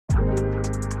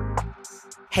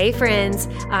Hey friends,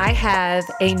 I have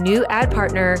a new ad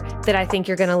partner that I think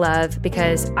you're going to love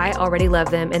because I already love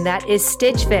them, and that is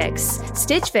Stitch Fix.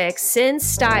 Stitch Fix sends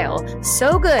style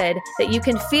so good that you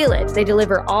can feel it. They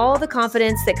deliver all the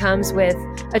confidence that comes with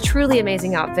a truly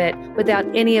amazing outfit without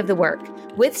any of the work.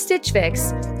 With Stitch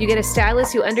Fix, you get a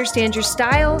stylist who understands your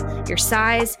style, your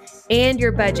size, and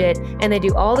your budget, and they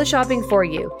do all the shopping for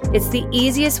you. It's the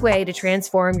easiest way to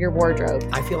transform your wardrobe.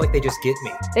 I feel like they just get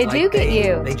me. They do get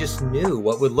you. They just knew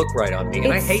what would look right on me.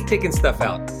 And I hate picking stuff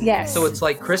out. Yes. So it's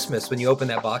like Christmas when you open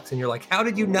that box and you're like, how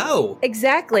did you know?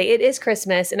 Exactly. It is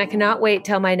Christmas, and I cannot wait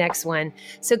till my next one.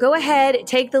 So go ahead,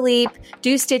 take the leap,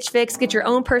 do Stitch Fix, get your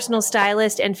own personal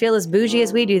stylist, and feel as bougie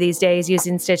as we do these days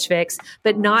using Stitch Fix,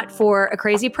 but not for a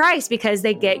crazy price because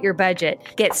they get your budget.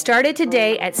 Get started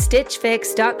today at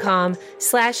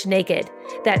stitchfix.com/naked.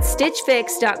 That's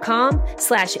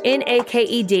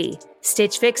stitchfix.com/NAKED.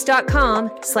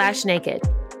 stitchfix.com/naked.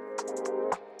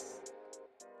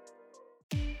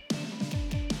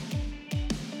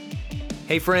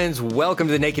 Hey friends, welcome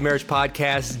to the Naked Marriage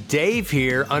Podcast. Dave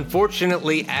here.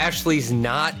 Unfortunately, Ashley's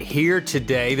not here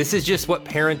today. This is just what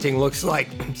parenting looks like.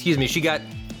 Excuse me. She got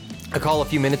a call a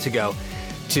few minutes ago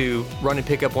to run and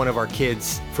pick up one of our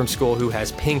kids from school who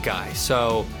has pink eye.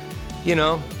 So, you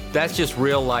know, that's just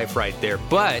real life right there.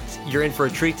 But you're in for a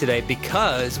treat today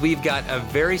because we've got a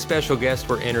very special guest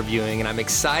we're interviewing, and I'm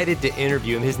excited to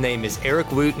interview him. His name is Eric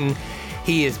Wooten.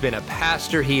 He has been a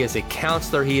pastor. He is a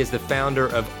counselor. He is the founder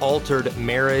of Altered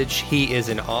Marriage. He is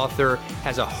an author,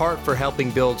 has a heart for helping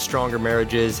build stronger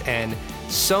marriages, and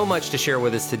so much to share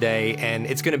with us today. And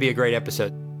it's going to be a great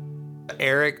episode.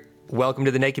 Eric, welcome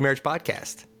to the Naked Marriage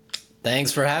Podcast.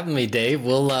 Thanks for having me, Dave.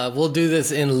 We'll do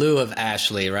this in lieu of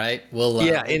Ashley, right? We'll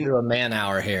do a man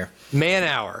hour here. Man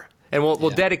hour, and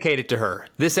we'll dedicate it to her.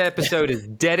 This episode is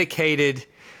dedicated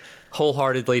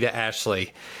wholeheartedly to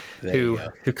Ashley, who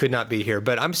could not be here.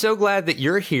 But I'm so glad that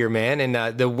you're here, man,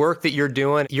 and the work that you're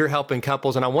doing. You're helping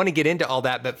couples, and I want to get into all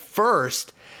that. But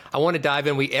first, I want to dive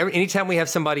in. Anytime we have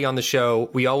somebody on the show,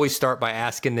 we always start by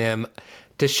asking them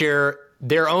to share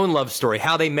their own love story,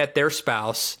 how they met their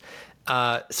spouse.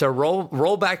 So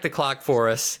roll back the clock for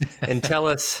us and tell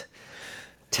us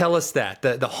that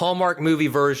the Hallmark movie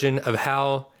version of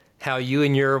how you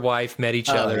and your wife met each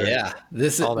other. Yeah,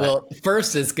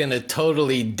 first it's going to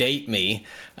totally date me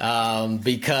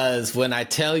because when I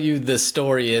tell you the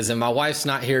story is, and my wife's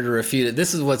not here to refute it.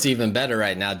 This is what's even better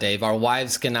right now, Dave. Our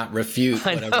wives cannot refute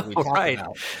whatever we talk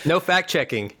about. No fact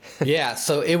checking. Yeah,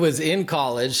 so it was in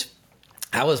college.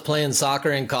 I was playing soccer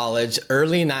in college,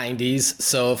 early 90s.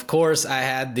 So, of course, I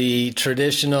had the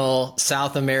traditional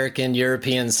South American,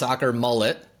 European soccer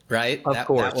mullet, right? Of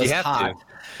course, that was hot.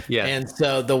 Yeah. And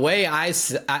so the way I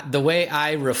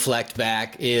reflect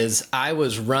back is I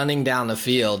was running down the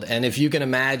field. And if you can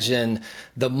imagine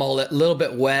the mullet, a little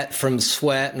bit wet from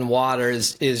sweat and water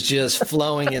is just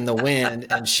flowing in the wind,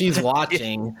 and she's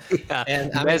watching. Yeah,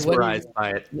 and mesmerized by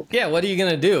it. Yeah, what are you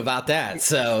going to do about that?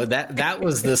 So that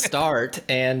was the start.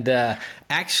 And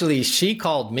actually, she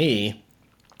called me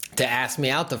to ask me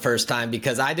out the first time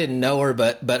because I didn't know her,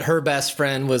 but her best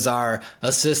friend was our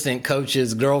assistant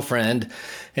coach's girlfriend.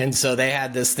 And so they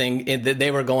had this thing, they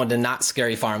were going to Knott's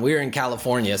Scary Farm. We were in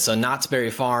California, so Knott's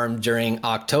Berry Farm during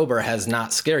October has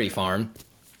Knott's Scary Farm.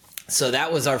 So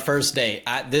that was our first date.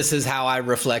 This is how I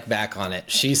reflect back on it.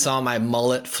 She saw my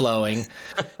mullet flowing,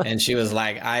 and she was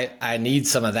like, I need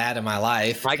some of that in my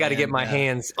life. I got to get my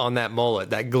hands on that mullet,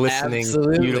 that glistening,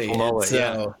 beautiful mullet.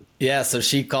 So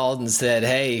she called and said,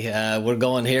 hey, we're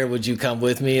going here. Would you come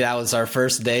with me? That was our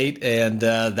first date, and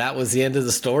that was the end of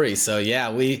the story. So,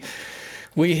 yeah,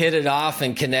 we hit it off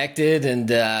and connected, and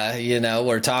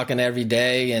we're talking every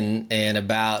day, and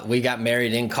we got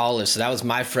married in college. So that was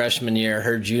my freshman year,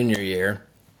 her junior year.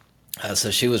 So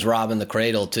she was robbing the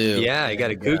cradle too. Yeah, you got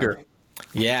a cougar.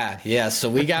 Yeah. So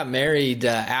we got married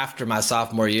after my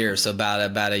sophomore year. So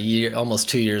about a year, almost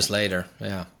 2 years later.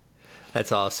 Yeah,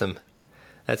 that's awesome.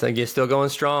 That's like you're still going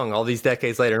strong all these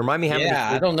decades later. Remind me how many.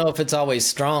 Yeah, I don't know if it's always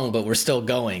strong, but we're still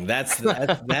going. That's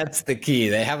the key.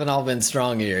 They haven't all been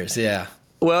strong years. Yeah.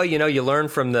 Well, you learn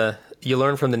from the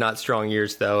not strong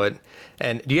years though.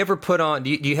 And do you ever put on,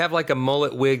 do you have like a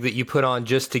mullet wig that you put on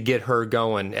just to get her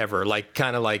going ever? Like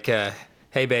kind of like,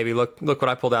 hey baby, look what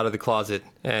I pulled out of the closet.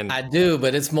 And I do,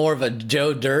 but it's more of a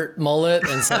Joe Dirt mullet.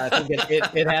 And so I think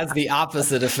it has the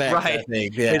opposite effect. Right. I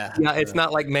think. Yeah. It's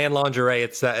not like man lingerie.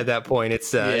 It's at that point.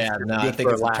 It's, I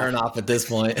think it's a turn off at this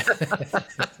point.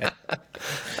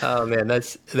 Oh man,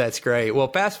 that's great. Well,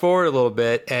 fast forward a little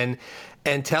bit and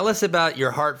tell us about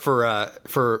your heart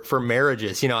for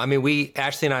marriages.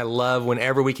 Ashley and I love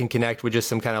whenever we can connect with just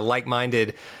some kind of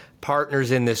like-minded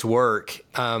partners in this work,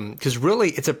 because really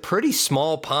it's a pretty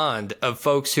small pond of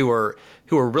folks who are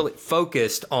really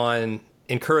focused on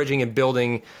encouraging and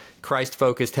building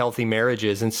Christ-focused, healthy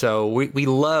marriages. And so we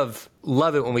love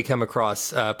it when we come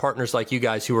across partners like you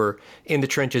guys who are in the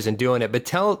trenches and doing it. But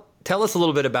tell us a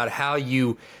little bit about how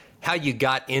you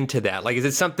got into that. Like, is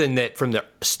it something that from the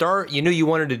start you knew you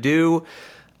wanted to do,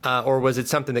 or was it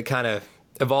something that kind of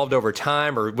evolved over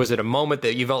time, or was it a moment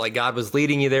that you felt like God was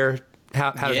leading you there?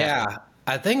 How did that happen?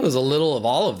 I think it was a little of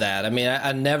all of that. I mean,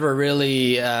 I never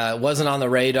really wasn't on the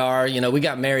radar. You know, we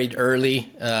got married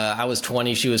early. I was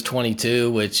 20, she was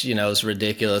 22, which, you know, is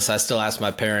ridiculous. I still ask my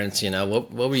parents, you know,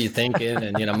 what were you thinking?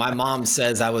 And, you know, my mom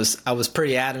says I was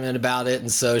pretty adamant about it.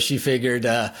 And so she figured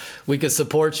we could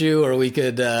support you, or we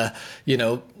could, you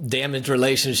know, damage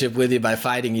relationship with you by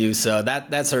fighting you. So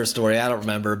that's her story. I don't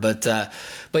remember.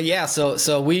 But yeah,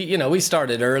 so we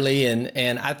started early,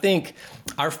 and I think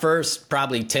our first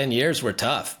probably 10 years were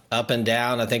tough, up and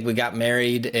down. I think we got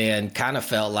married and kind of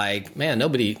felt like, man,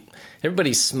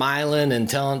 everybody's smiling and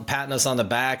patting us on the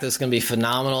back. This is going to be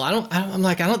phenomenal. I'm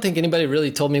like, I don't think anybody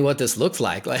really told me what this looks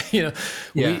like. Like, you know,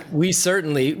 Yeah. we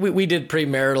certainly, we did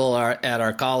premarital at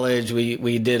our college.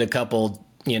 We did a couple,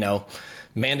 you know,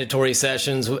 mandatory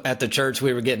sessions at the church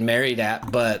we were getting married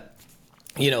at. But,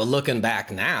 you know, looking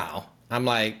back now, I'm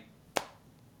like,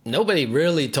 nobody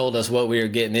really told us what we were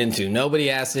getting into.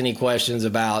 Nobody asked any questions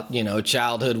about, you know,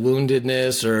 childhood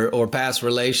woundedness or past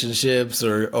relationships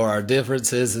or our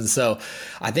differences. And so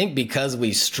I think because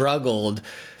we struggled,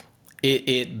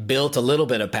 it built a little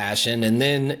bit of passion. And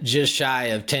then just shy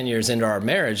of 10 years into our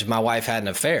marriage, my wife had an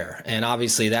affair. And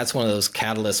obviously that's one of those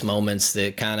catalyst moments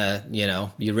that kind of, you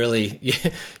know, you really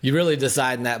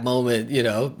decide in that moment, you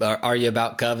know, are you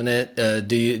about covenant?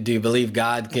 Do you believe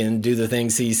God can do the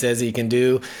things he says he can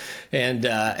do?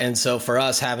 And so for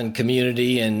us, having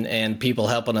community and people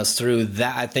helping us through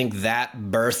that, I think that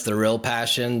birthed the real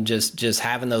passion, just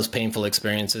having those painful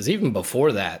experiences, even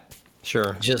before that.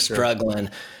 Sure. Struggling.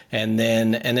 And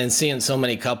then seeing so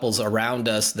many couples around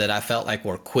us that I felt like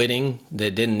were quitting,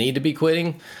 that didn't need to be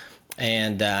quitting.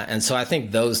 And so I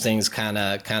think those things kind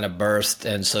of burst.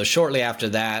 And so shortly after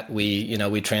that, we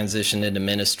transitioned into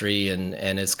ministry, and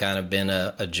it's kind of been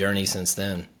a journey since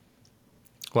then.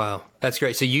 Wow, that's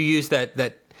great. So you used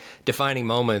that defining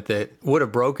moment that would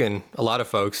have broken a lot of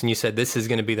folks, and you said this is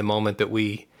going to be the moment that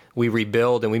we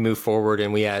rebuild and we move forward,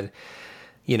 and we had,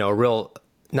 you know, a real,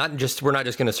 we're not just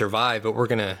going to survive, but we're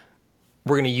going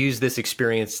to use this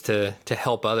experience to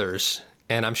help others.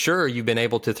 And I'm sure you've been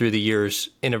able to, through the years,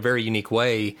 in a very unique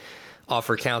way,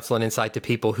 offer counsel and insight to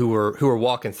people who are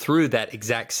walking through that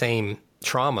exact same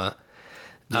trauma.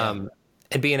 Yeah.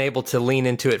 And being able to lean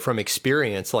into it from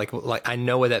experience, like I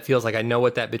know what that feels like. I know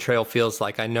what that betrayal feels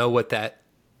like. I know what that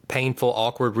painful,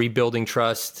 awkward rebuilding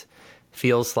trust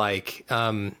feels like.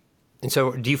 And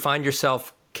so, do you find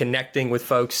yourself connecting with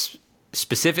folks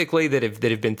specifically that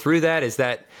have been through that? Is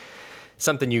that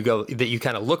something that you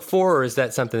kind of look for, or is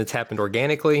that something that's happened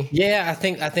organically? Yeah, I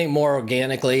think more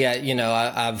organically.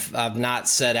 I've not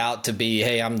set out to be,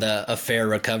 hey, I'm the affair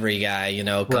recovery guy, you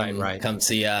know, come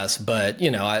see us. But, you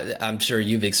know, I'm sure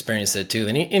you've experienced it too.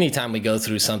 Anytime we go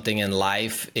through something in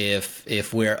life,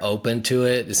 if we're open to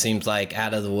it, it seems like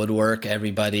out of the woodwork,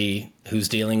 everybody who's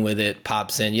dealing with it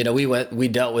pops in. You know, we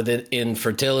dealt with it in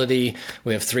fertility.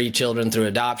 We have 3 children through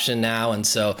adoption now. And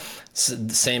so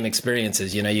same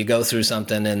experiences, you know, you go through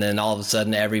something and then all of a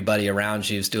sudden everybody around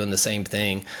you is doing the same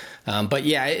thing. But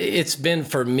yeah, it's been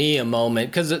for me a moment,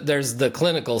 because there's the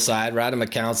clinical side, right? I'm a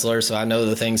counselor, so I know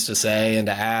the things to say and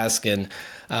to ask.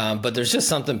 But there's just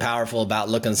something powerful about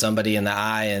looking somebody in the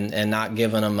eye and not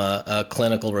giving them a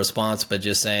clinical response, but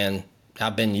just saying,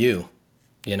 I've been you.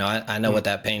 You know, I know what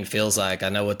that pain feels like. I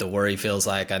know what the worry feels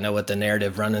like. I know what the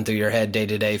narrative running through your head day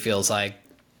to day feels like.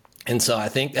 And so I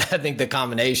think the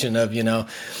combination of, you know,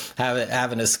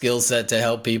 having a skill set to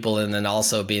help people and then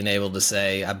also being able to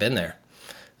say, I've been there,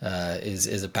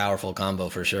 is a powerful combo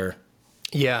for sure.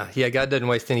 Yeah. God doesn't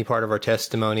waste any part of our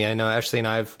testimony. I know Ashley and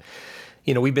I've,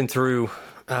 you know, we've been through,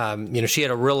 you know, she had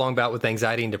a real long bout with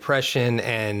anxiety and depression,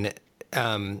 and,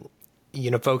 you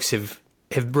know, folks have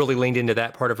really leaned into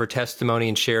that part of her testimony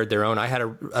and shared their own. I had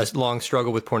a long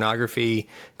struggle with pornography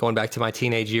going back to my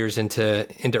teenage years into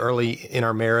early in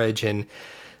our marriage, and,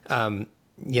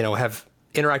 you know, have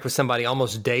interact with somebody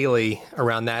almost daily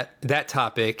around that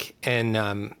topic. And,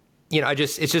 you know,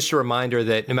 it's just a reminder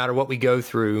that no matter what we go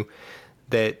through,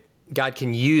 that God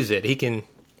can use it. He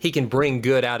can bring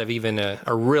good out of even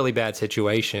a really bad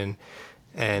situation.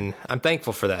 And I'm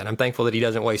thankful for that. I'm thankful that he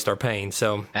doesn't waste our pain.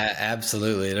 So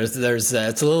absolutely, there's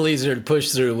it's a little easier to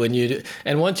push through when you do,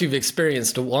 and once you've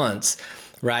experienced it once,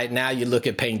 right? Now you look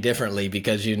at pain differently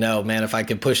because you know, man, if I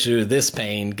can push through this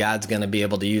pain, God's going to be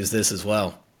able to use this as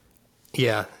well.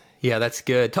 Yeah. Yeah, that's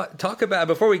good. Talk about,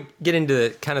 before we get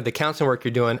into kind of the counseling work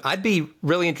you're doing, I'd be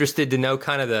really interested to know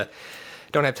kind of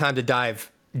don't have time to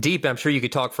dive deep. I'm sure you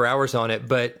could talk for hours on it,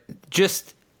 but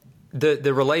just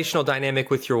the relational dynamic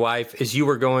with your wife as you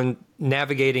were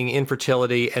navigating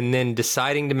infertility and then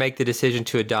deciding to make the decision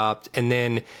to adopt, and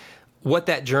then what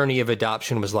that journey of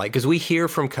adoption was like. Because we hear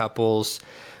from couples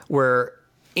where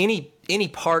any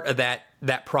part of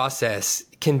that process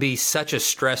can be such a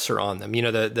stressor on them. You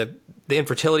know, the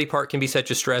infertility part can be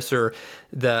such a stressor.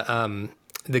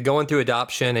 The going through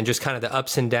adoption and just kind of the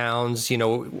ups and downs, you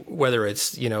know, whether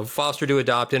it's, you know, foster to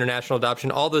adopt, international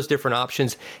adoption, all those different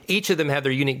options, each of them have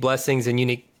their unique blessings and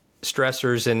unique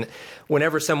stressors. And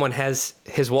whenever someone has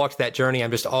walked that journey, I'm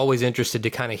just always interested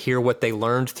to kind of hear what they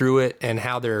learned through it and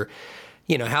how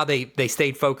how they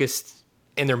stayed focused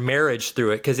in their marriage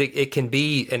through it. Because it can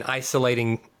be an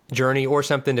isolating journey or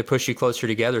something to push you closer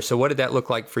together. So what did that look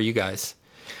like for you guys?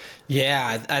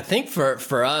 Yeah, I think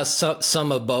for us,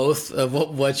 some of both of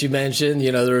what you mentioned.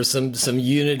 You know, there was some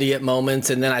unity at moments,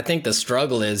 and then I think the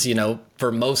struggle is, you know,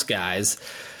 for most guys,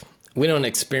 we don't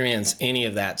experience any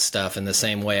of that stuff in the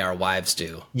same way our wives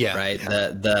do. Yeah, right. Yeah.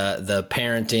 The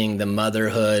parenting, the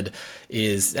motherhood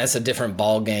that's a different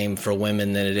ball game for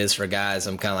women than it is for guys.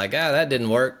 I'm kind of like, that didn't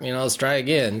work. You know, let's try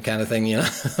again, kind of thing. You know,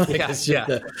 it's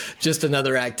just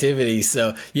another activity.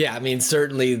 So yeah, I mean,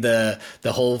 certainly the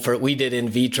whole we did in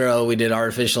vitro, we did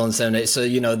artificial insemination. So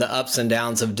you know, the ups and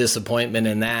downs of disappointment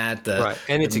in that. Right,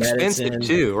 and it's expensive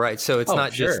too, right? So it's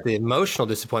not just the emotional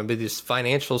disappointment, but just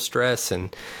financial stress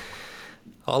and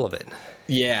all of it.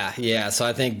 Yeah. So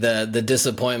I think the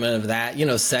disappointment of that, you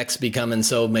know, sex becoming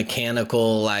so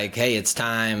mechanical, like, hey, it's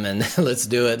time and let's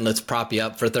do it and let's prop you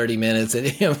up for 30 minutes. And,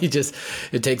 you know,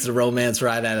 it takes the romance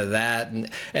right out of that.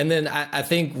 And then I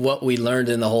think what we learned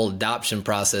in the whole adoption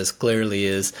process clearly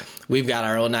is we've got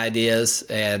our own ideas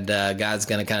and God's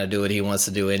going to kind of do what he wants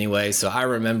to do anyway. So I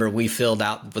remember we filled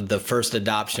out the first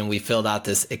adoption. We filled out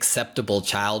this acceptable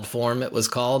child form, it was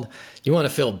called. You want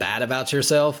to feel bad about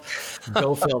yourself?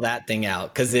 Go fill that thing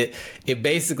out, because it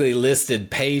basically listed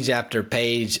page after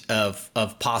page of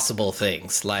possible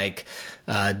things like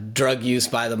drug use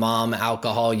by the mom,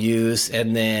 alcohol use,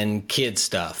 and then kid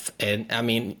stuff. And I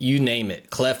mean, you name it,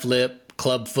 cleft lip,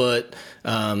 clubfoot,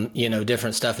 you know,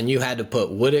 different stuff. And you had to put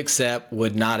would accept,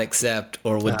 would not accept,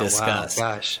 or would discuss.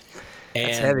 Wow, gosh.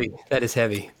 That's heavy. That is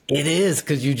heavy. It is,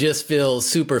 because you just feel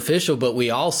superficial, but we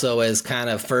also, as kind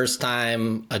of first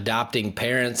time adopting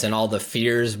parents and all the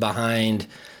fears behind,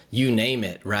 you name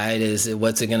it, right?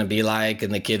 What's it going to be like?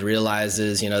 And the kid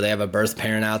realizes, you know, they have a birth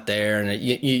parent out there,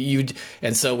 and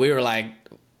and so we were like,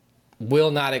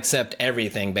 we'll not accept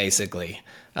everything, basically.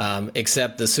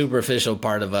 Except the superficial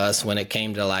part of us. When it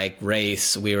came to like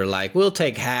race, we were like, we'll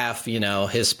take half, you know,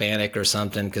 Hispanic or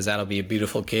something, because that'll be a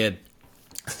beautiful kid.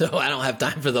 So I don't have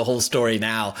time for the whole story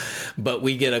now, but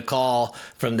we get a call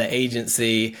from the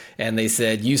agency and they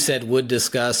said, you said would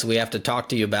discuss, we have to talk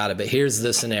to you about it, but here's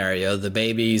the scenario. The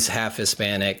baby's half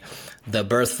Hispanic. The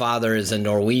birth father is a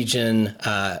Norwegian,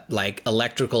 like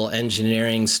electrical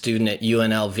engineering student at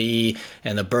UNLV,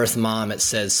 and the birth mom, it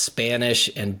says Spanish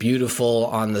and beautiful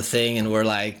on the thing. And we're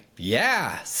like,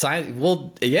 yeah,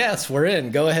 yes, we're in.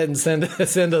 Go ahead and send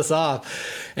us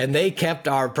off. And they kept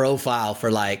our profile for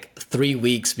like 3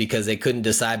 weeks because they couldn't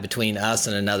decide between us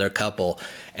and another couple.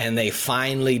 And they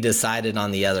finally decided on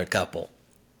the other couple.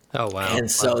 Oh, wow. And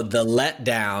so the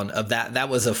letdown of that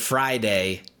was a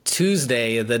Friday.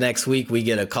 Tuesday of the next week, we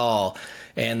get a call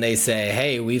and they say,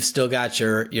 hey, we've still got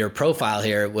your profile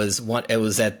here. It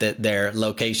was at their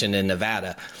location in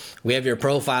Nevada. We have your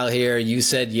profile here. You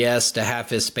said yes to half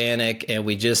Hispanic, and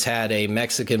we just had a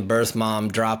Mexican birth mom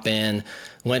drop in,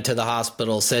 went to the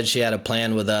hospital, said she had a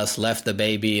plan with us, left the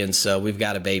baby, and so we've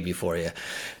got a baby for you.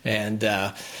 And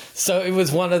so it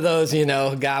was one of those, you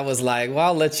know, God was like, well,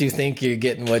 I'll let you think you're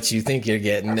getting what you think you're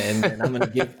getting, and I'm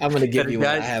gonna give you what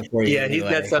I have for you. Yeah, anyway.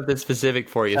 He's got something specific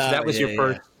for you. So that was your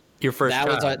first. Your first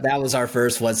that was our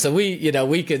first one. So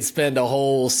we could spend a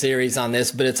whole series on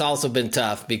this, but it's also been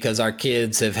tough because our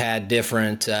kids have had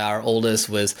different. Our oldest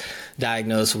was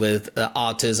diagnosed with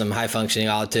autism, high functioning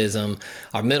autism.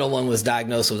 Our middle one was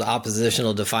diagnosed with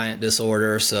oppositional defiant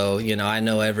disorder. So, you know, I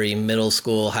know every middle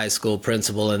school, high school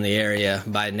principal in the area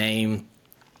by name.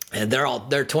 And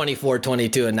they're 24,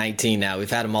 22, and 19 now. We've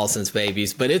had them all since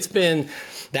babies, but that's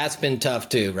been tough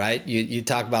too, right? You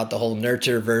talk about the whole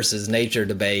nurture versus nature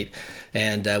debate,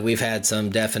 and we've had some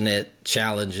definite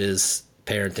challenges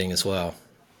parenting as well.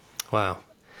 Wow.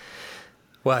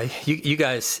 Well, you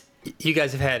guys you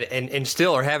guys have had and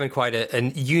still are having quite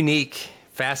a unique,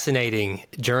 fascinating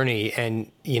journey.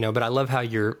 And, but I love how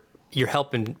you're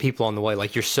helping people on the way.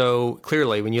 Like, you're so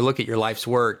clearly, when you look at your life's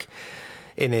work,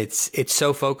 and it's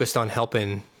so focused on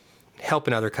helping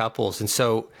other couples. And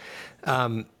so,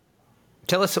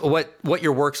 tell us what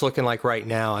your work's looking like right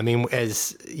now. I mean,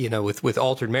 as with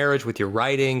Altered Marriage, with your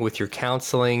writing, with your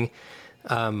counseling,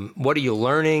 what are you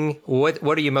learning? What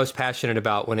are you most passionate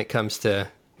about when it comes to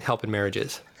helping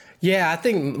marriages? Yeah, I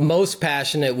think most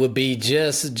passionate would be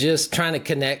just trying to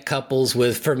connect couples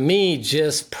with, for me,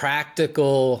 just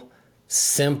practical,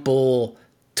 simple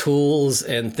tools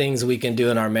and things we can do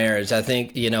in our marriage. I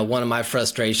think, one of my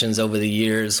frustrations over the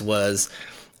years was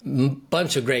a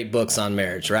bunch of great books on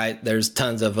marriage, right? There's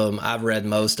tons of them. I've read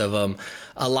most of them.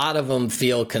 A lot of them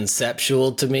feel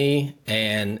conceptual to me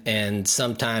and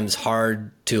sometimes hard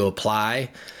to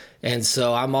apply. And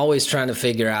so I'm always trying to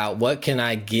figure out, what can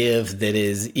I give that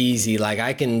is easy? Like,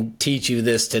 I can teach you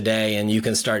this today and you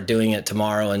can start doing it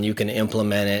tomorrow and you can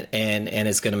implement it, and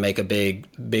it's going to make a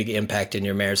big impact in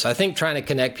your marriage. So I think trying to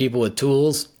connect people with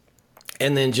tools,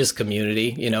 and then just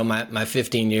community. My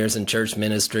 15 years in church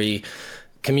ministry,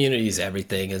 community is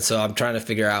everything. And so I'm trying to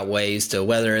figure out ways to,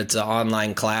 whether it's an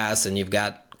online class and you've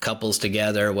got couples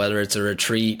together, whether it's a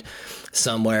retreat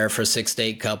somewhere for 6 to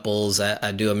 8 couples.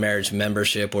 I do a marriage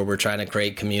membership where we're trying to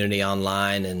create community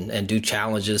online and do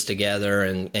challenges together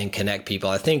and connect people.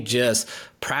 I think just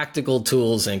practical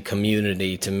tools and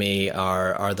community, to me,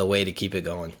 are the way to keep it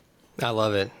going. I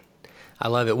love it.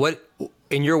 What,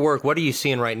 in your work, what are you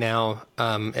seeing right now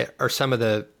are some of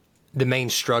the main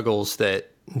struggles that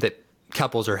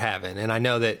couples are having? And I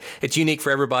know that it's unique for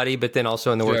everybody, but then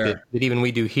also in the work that even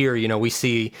we do here,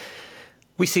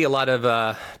 we see a lot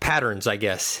of patterns, I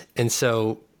guess. And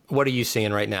so what are you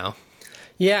seeing right now?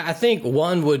 Yeah, I think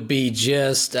one would be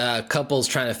just couples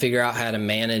trying to figure out how to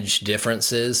manage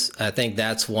differences. I think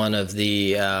that's one of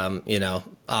the,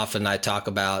 often I talk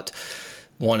about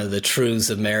one of the truths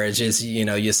of marriage is,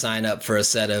 you sign up for a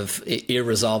set of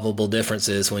irresolvable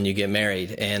differences when you get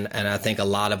married. And I think a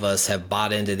lot of us have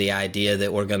bought into the idea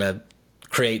that we're going to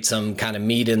create some kind of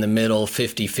meet in the middle,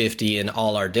 50-50 in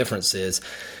all our differences.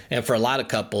 And for a lot of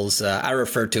couples, I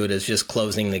refer to it as just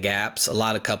closing the gaps. A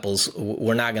lot of couples,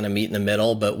 we're not going to meet in the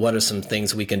middle, but what are some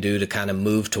things we can do to kind of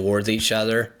move towards each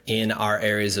other in our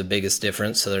areas of biggest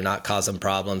difference so they're not causing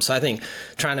problems? So I think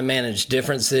trying to manage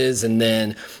differences. And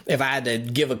then if I had to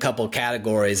give a couple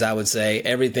categories, I would say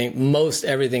most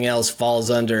everything else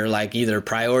falls under like either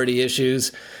priority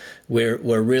issues. We're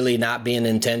really not being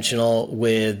intentional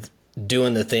with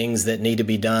doing the things that need to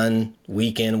be done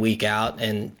week in, week out,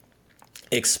 and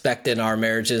expecting our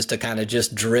marriages to kind of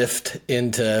just drift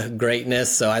into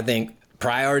greatness. So I think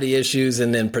priority issues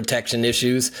and then protection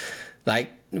issues,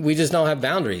 like we just don't have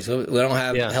boundaries. We don't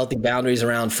have healthy boundaries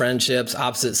around friendships,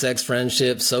 opposite sex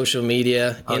friendships, social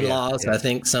media, in-laws. I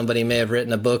think somebody may have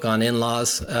written a book on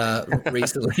in-laws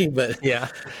recently, but we're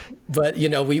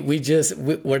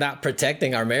not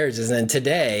protecting our marriages. And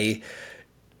today,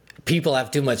 people have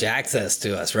too much access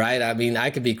to us, right? I mean, I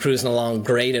could be cruising along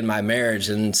great in my marriage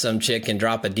and some chick can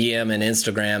drop a DM in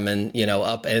Instagram and,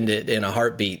 upend it in a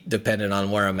heartbeat, depending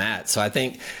on where I'm at. So I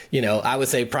think, I would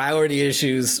say priority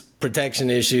issues,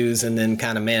 protection issues, and then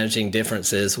kind of managing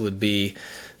differences would be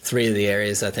 3 of the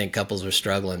areas I think couples are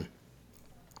struggling.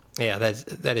 Yeah,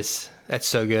 that's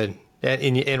so good.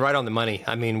 And right on the money.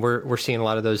 I mean, we're seeing a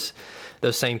lot of those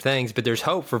same things, but there's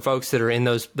hope for folks that are in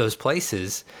those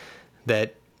places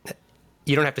that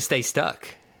you don't have to stay stuck.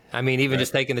 I mean, even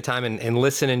just taking the time and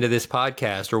listening to this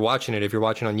podcast or watching it, if you're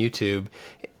watching on YouTube,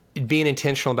 being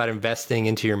intentional about investing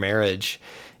into your marriage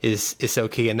is so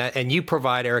key. And you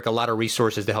provide, Eric, a lot of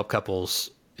resources to help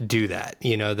couples do that.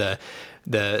 Your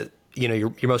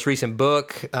most recent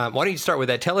book. Why don't you start with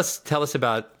that? Tell us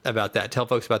about that. Tell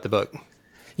folks about the book.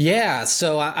 Yeah,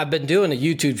 so I've been doing a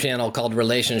YouTube channel called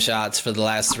Relationshots for the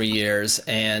last 3 years,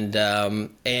 and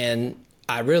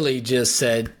I really just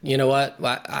said, you know what,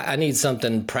 I need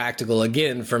something practical.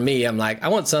 Again, for me, I'm like, I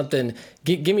want something,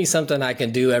 give me something I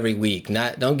can do every week.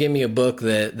 Don't give me a book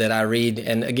that I read.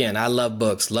 And again, I love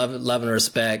books, love and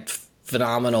respect,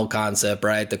 phenomenal concept,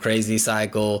 right? The Crazy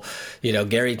Cycle,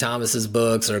 Gary Thomas's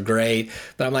books are great.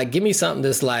 But I'm like, give me something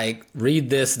that's like, read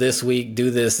this week, do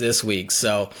this week.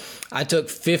 So I took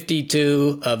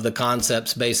 52 of the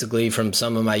concepts basically from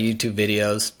some of my YouTube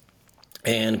videos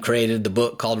and created the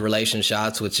book called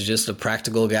Relationshots, which is just a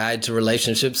practical guide to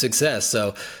relationship success.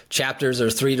 So chapters are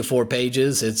 3 to 4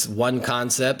 pages. It's one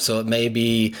concept. So it may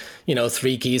be,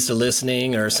 3 keys to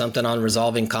listening or something on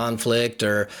resolving conflict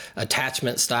or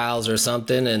attachment styles or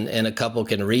something. And a couple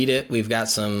can read it. We've got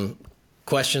some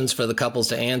questions for the couples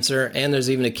to answer. And there's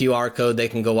even a QR code. They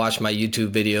can go watch my YouTube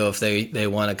video if they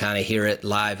want to kind of hear it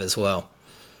live as well.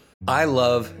 I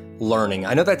love learning.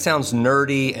 I know that sounds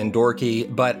nerdy and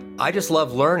dorky, but I just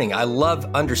love learning. I love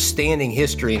understanding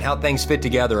history and how things fit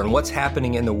together and what's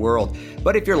happening in the world.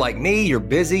 But if you're like me, you're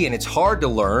busy and it's hard to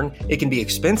learn, it can be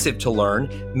expensive to learn.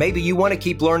 Maybe you want to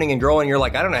keep learning and growing. You're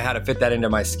like, I don't know how to fit that into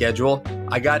my schedule.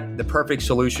 I got the perfect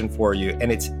solution for you,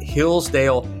 and it's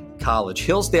Hillsdale College.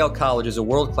 Hillsdale College is a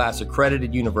world-class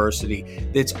accredited university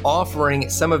that's offering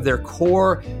some of their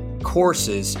core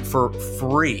courses for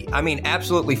free. I mean,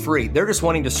 absolutely free. They're just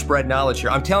wanting to spread knowledge here.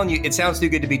 I'm telling you, it sounds too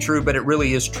good to be true, but it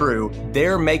really is true.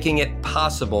 They're making it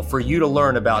possible for you to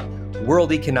learn about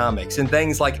world economics and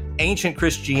things like ancient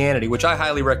Christianity, which I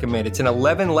highly recommend. It's an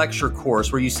 11-lecture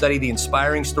course where you study the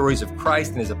inspiring stories of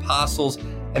Christ and his apostles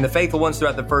and the faithful ones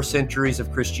throughout the first centuries of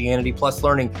Christianity, plus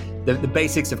learning the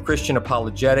basics of Christian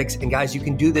apologetics. And guys, you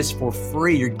can do this for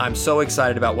free. I'm so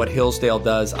excited about what Hillsdale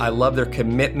does. I love their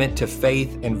commitment to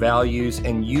faith and values,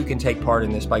 and you can take part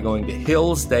in this by going to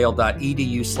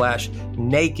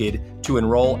hillsdale.edu/naked to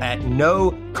enroll at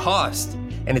no cost.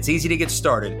 And it's easy to get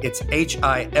started. It's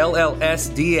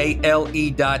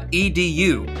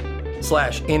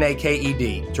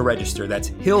hillsdale.edu/naked to register. That's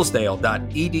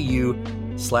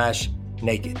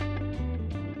hillsdale.edu/naked.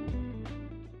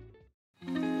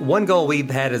 One goal we've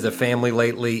had as a family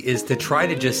lately is to try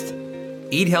to just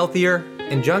eat healthier,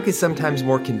 and junk is sometimes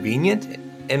more convenient,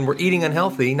 and we're eating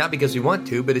unhealthy, not because we want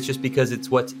to, but it's just because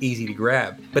it's what's easy to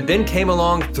grab. But then came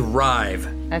along Thrive.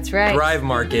 That's right. Thrive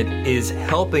Market is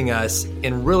helping us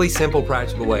in really simple,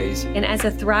 practical ways. And as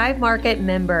a Thrive Market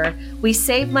member, we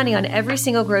save money on every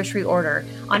single grocery order.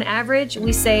 On average,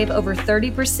 we save over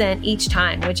 30% each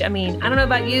time, which, I mean, I don't know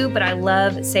about you, but I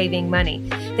love saving money.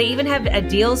 They even have a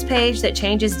deals page that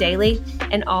changes daily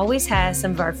and always has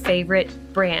some of our favorite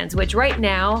brands, which right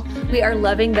now we are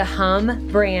loving the Hum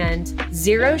brand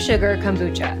Zero Sugar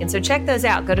Kombucha. And so check those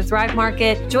out. Go to Thrive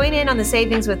Market, join in on the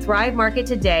savings with Thrive Market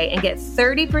today and get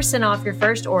 30% off your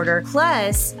first order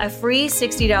plus a free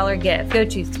 $60 gift. Go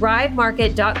to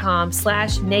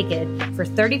thrivemarket.com/naked for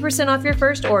 30% off your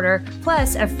first order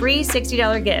plus a free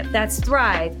 $60 gift. That's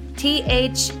Thrive,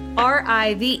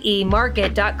 THRIVE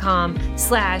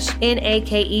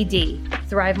market.com/NAKED.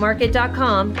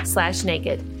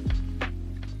 thrivemarket.com/naked.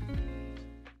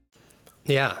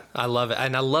 Yeah, I love it.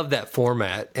 And I love that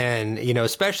format. And, you know,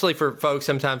 especially for folks,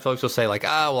 sometimes folks will say like,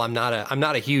 oh, well, I'm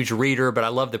not a huge reader, but I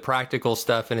love the practical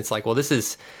stuff. And it's like, well, this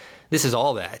is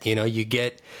all that, you know, you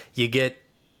get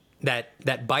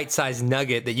that bite-sized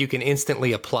nugget that you can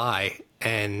instantly apply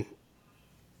and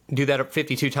do that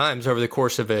 52 times over the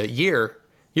course of a year.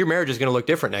 Your marriage is going to look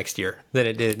different next year than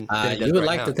it did. You would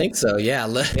like to think so. Yeah.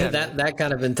 That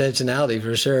kind of intentionality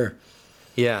for sure.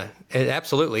 Yeah,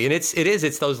 absolutely. And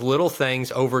it's those little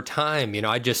things over time. You know,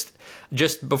 I just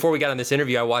before we got on this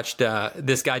interview, I watched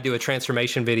this guy do a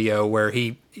transformation video where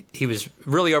he was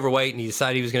really overweight and he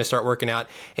decided he was going to start working out,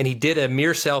 and he did a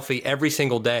mirror selfie every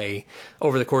single day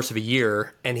over the course of a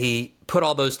year, and he put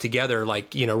all those together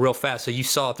like, you know, real fast. So you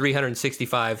saw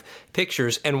 365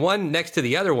 pictures, and one next to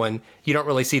the other one, you don't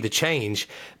really see the change,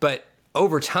 but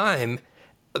over time,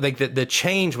 like the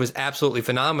change was absolutely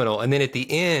phenomenal. And then at the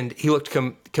end, he looked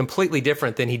completely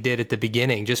different than he did at the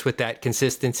beginning, just with that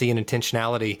consistency and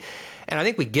intentionality. And I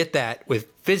think we get that with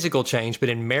physical change, but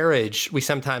in marriage, we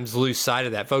sometimes lose sight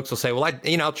of that. Folks will say, well,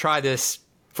 I'll try this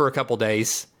for a couple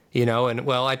days, you know, and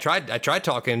well, I tried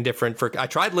talking different I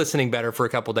tried listening better for a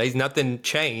couple days. Nothing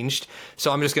changed. So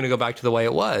I'm just going to go back to the way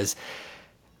it was.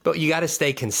 But you got to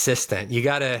stay consistent. You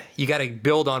got to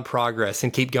build on progress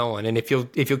and keep going. And if you'll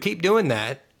keep doing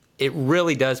that, it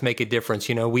really does make a difference.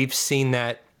 You know, we've seen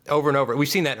that over and over. We've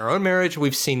seen that in our own marriage.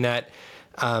 We've seen that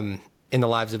in the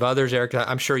lives of others. Eric,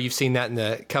 I'm sure you've seen that in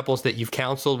the couples that you've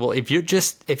counseled. Well, if you'll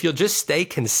just stay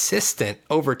consistent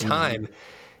over time,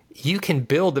 you can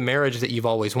build the marriage that you've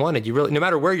always wanted. You really, no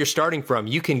matter where you're starting from,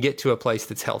 you can get to a place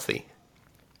that's healthy.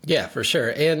 Yeah, for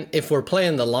sure. And if we're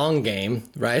playing the long game,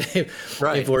 right?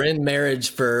 If we're in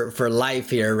marriage for life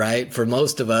here, right? For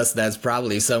most of us, that's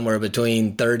probably somewhere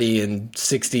between 30 and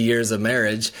 60 years of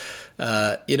marriage.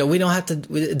 You know, we don't have to,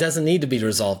 it doesn't need to be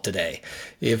resolved today.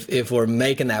 If we're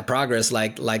making that progress,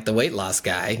 like the weight loss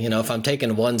guy, you know, if I'm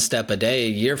taking one step a day, a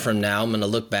year from now, I'm going to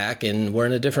look back and we're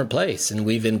in a different place and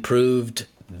we've improved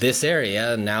this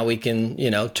area. And now we can, you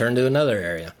know, turn to another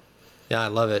area. Yeah, I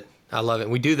love it.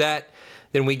 We do that.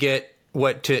 Then we get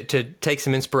to take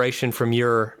some inspiration from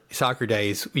your soccer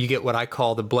days, you get what I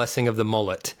call the blessing of the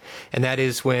mullet. And that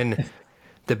is when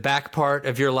the back part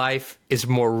of your life is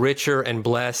more richer and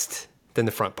blessed than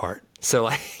the front part. So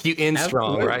like you end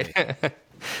strong, right?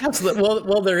 Absolutely.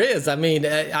 Well, there is. I mean,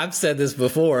 I've said this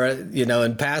before,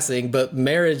 in passing, but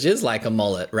marriage is like a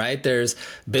mullet, right? There's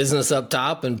business up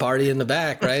top and party in the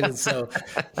back, right? And so,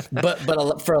 but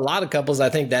for a lot of couples, I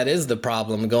think that is the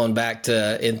problem. Going back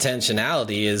to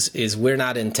intentionality is we're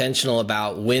not intentional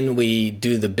about when we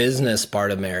do the business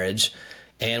part of marriage.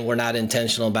 And we're not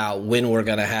intentional about when we're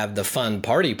going to have the fun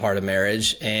party part of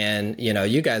marriage. And,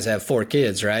 you guys have 4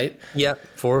 kids, right? Yep.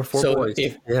 Four boys.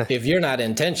 If you're not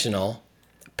intentional,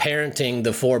 parenting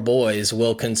the 4 boys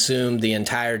will consume the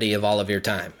entirety of all of your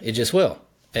time. It just will.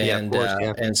 And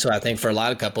and so I think for a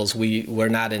lot of couples, we're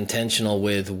not intentional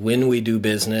with when we do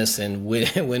business and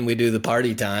when we do the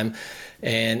party time.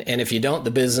 And if you don't,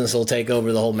 the business will take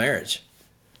over the whole marriage.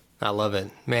 I love it,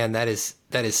 man. That is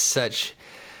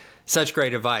such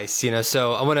great advice,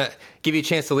 So I want to give you a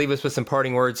chance to leave us with some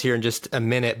parting words here in just a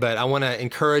minute, but I want to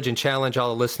encourage and challenge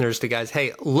all the listeners to, guys,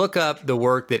 hey, look up the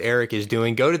work that Eric is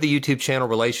doing. Go to the YouTube channel,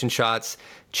 Relation Shots.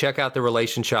 Check out the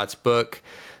Relation Shots book.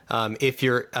 If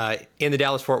you're in the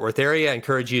Dallas-Fort Worth area, I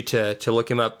encourage you to look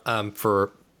him up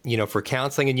for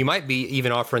counseling. And you might be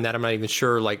even offering that, I'm not even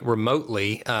sure, like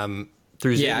remotely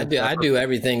through Zoom. Yeah, I do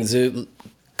everything Zoom.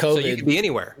 COVID. So you can be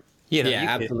anywhere.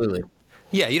 Absolutely.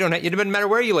 Yeah, it doesn't matter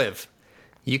where you live.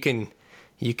 You can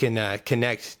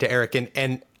connect to Eric,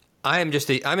 and I'm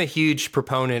a huge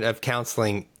proponent of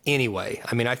counseling anyway.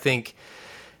 I mean, I think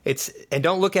and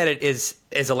don't look at it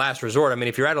as a last resort. I mean,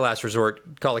 if you're at a last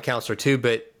resort, call a counselor too,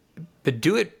 but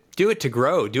do it to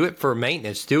grow, do it for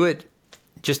maintenance, do it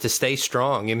just to stay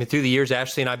strong. I mean, through the years,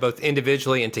 Ashley and I both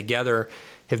individually and together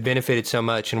have benefited so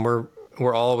much, and we're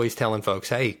always telling folks,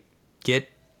 hey,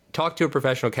 talk to a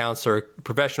professional counselor, a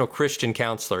professional Christian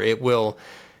counselor. It will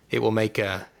make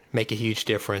a huge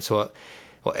difference. Well,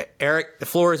 Eric, the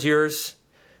floor is yours.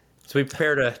 So we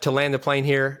prepare to land the plane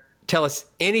here. Tell us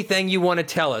anything you want to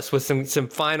tell us with some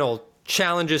final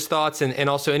challenges, thoughts, and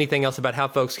also anything else about how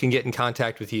folks can get in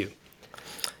contact with you.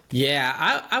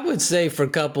 Yeah, I would say for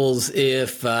couples,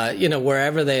 if,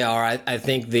 wherever they are, I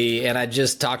think and I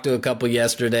just talked to a couple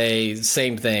yesterday,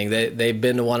 same thing. They've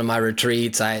been to one of my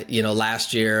retreats,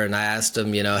 last year, and I asked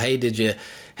them, hey,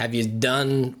 have you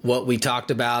done what we talked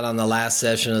about on the last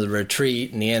session of the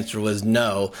retreat? And the answer was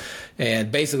no. And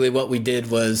basically what we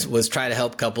did was try to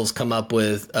help couples come up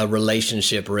with a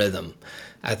relationship rhythm.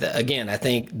 I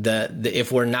think that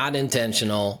if we're not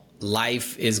intentional,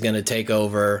 life is going to take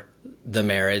over the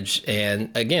marriage. And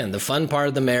again, the fun part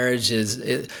of the marriage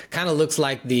it kind of looks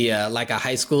like like a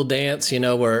high school dance,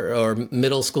 or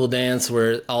middle school dance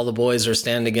where all the boys are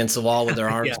standing against the wall with their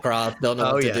arms crossed, don't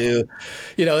know what to do.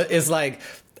 It's like,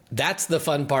 that's the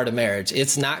fun part of marriage.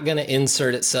 It's not going to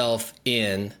insert itself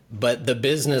in, but the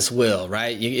business will,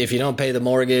 right? If you don't pay the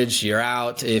mortgage, you're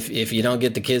out. If you don't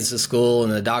get the kids to school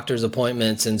and the doctor's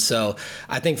appointments. And so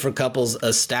I think for couples,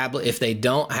 if they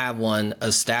don't have one,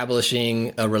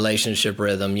 establishing a relationship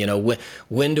rhythm,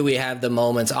 when do we have the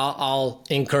moments? I'll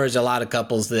encourage a lot of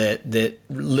couples that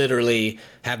literally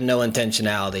have no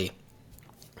intentionality.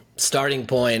 Starting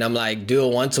point, I'm like, do a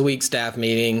once a week staff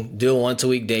meeting, do a once a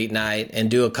week date night, and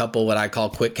do a couple what I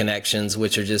call quick connections,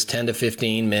 which are just 10 to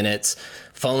 15 minutes.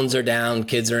 Phones are down,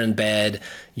 kids are in bed.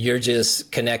 You're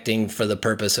just connecting for the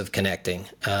purpose of connecting,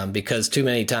 because too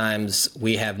many times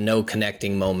we have no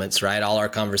connecting moments, right? All our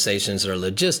conversations are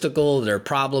logistical, they're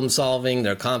problem solving,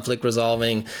 they're conflict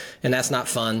resolving, and that's not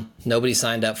fun. Nobody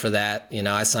signed up for that.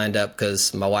 I signed up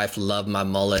because my wife loved my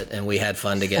mullet and we had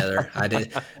fun together. I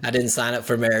didn't sign up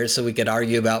for marriage so we could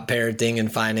argue about parenting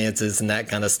and finances and that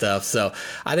kind of stuff. So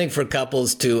I think for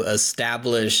couples to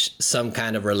establish some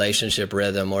kind of relationship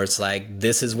rhythm where it's like,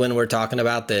 this is when we're talking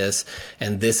about this,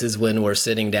 and this is when we're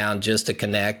sitting down just to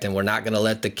connect, and we're not going to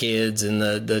let the kids and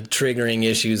the triggering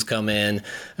issues come in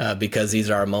because these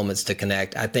are our moments to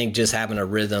connect. I think just having a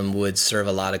rhythm would serve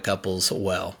a lot of couples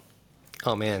well.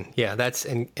 Oh man. Yeah,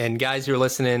 and guys who are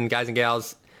listening, guys and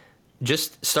gals,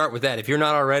 just start with that. If you're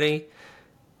not already,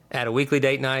 at a weekly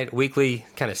date night, weekly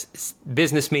kind of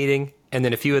business meeting, and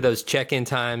then a few of those check-in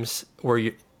times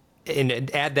where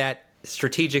and add that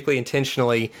strategically,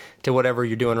 intentionally to whatever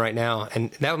you're doing right now. And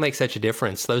that would make such a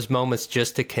difference. Those moments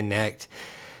just to connect,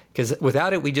 because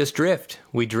without it, we just drift.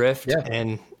 We drift. Yeah.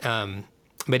 And,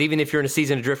 but even if you're in a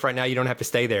season of drift right now, you don't have to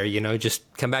stay there, just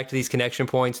come back to these connection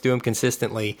points, do them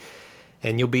consistently,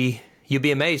 and you'll be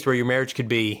amazed where your marriage could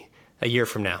be a year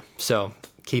from now. So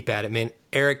keep at it, man.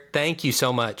 Eric, thank you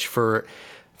so much for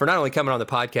not only coming on the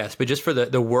podcast, but just for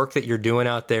the work that you're doing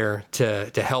out there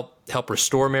to help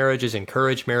restore marriages,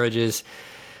 encourage marriages.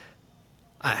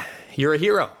 You're a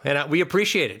hero, and we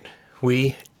appreciate it.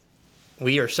 We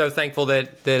are so thankful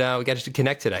that we got to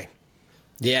connect today.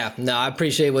 Yeah, no, I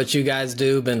appreciate what you guys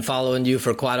do. Been following you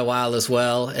for quite a while as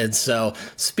well. And so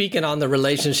speaking on the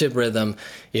relationship rhythm,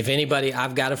 if anybody,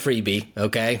 I've got a freebie,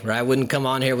 okay? Right? I wouldn't come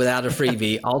on here without a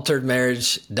freebie,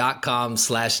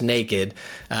 alteredmarriage.com/naked.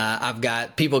 I've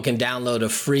got, people can download a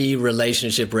free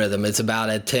relationship rhythm. It's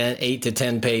about a 8 to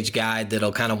 10 page guide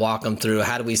that'll kind of walk them through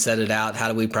how do we set it out, how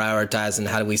do we prioritize, and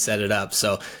how do we set it up.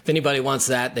 So if anybody wants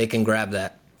that, they can grab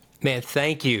that. Man,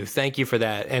 thank you. Thank you for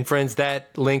that. And friends,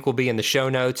 that link will be in the show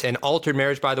notes. And Altered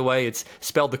Marriage, by the way, it's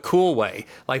spelled the cool way,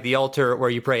 like the altar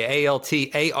where you pray,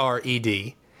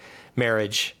 ALTARED,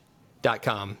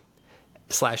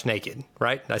 marriage.com/naked,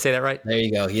 right? Did I say that right? There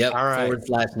you go. Yep. All right.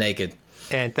 /naked.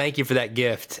 And thank you for that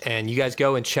gift. And you guys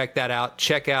go and check that out.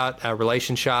 Check out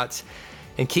Relation Shots.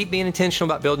 And keep being intentional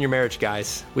about building your marriage,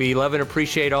 guys. We love and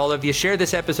appreciate all of you. Share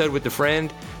this episode with a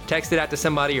friend. Text it out to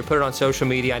somebody or put it on social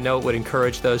media. I know it would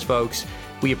encourage those folks.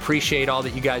 We appreciate all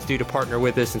that you guys do to partner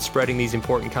with us in spreading these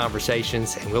important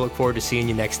conversations, and we look forward to seeing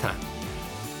you next time.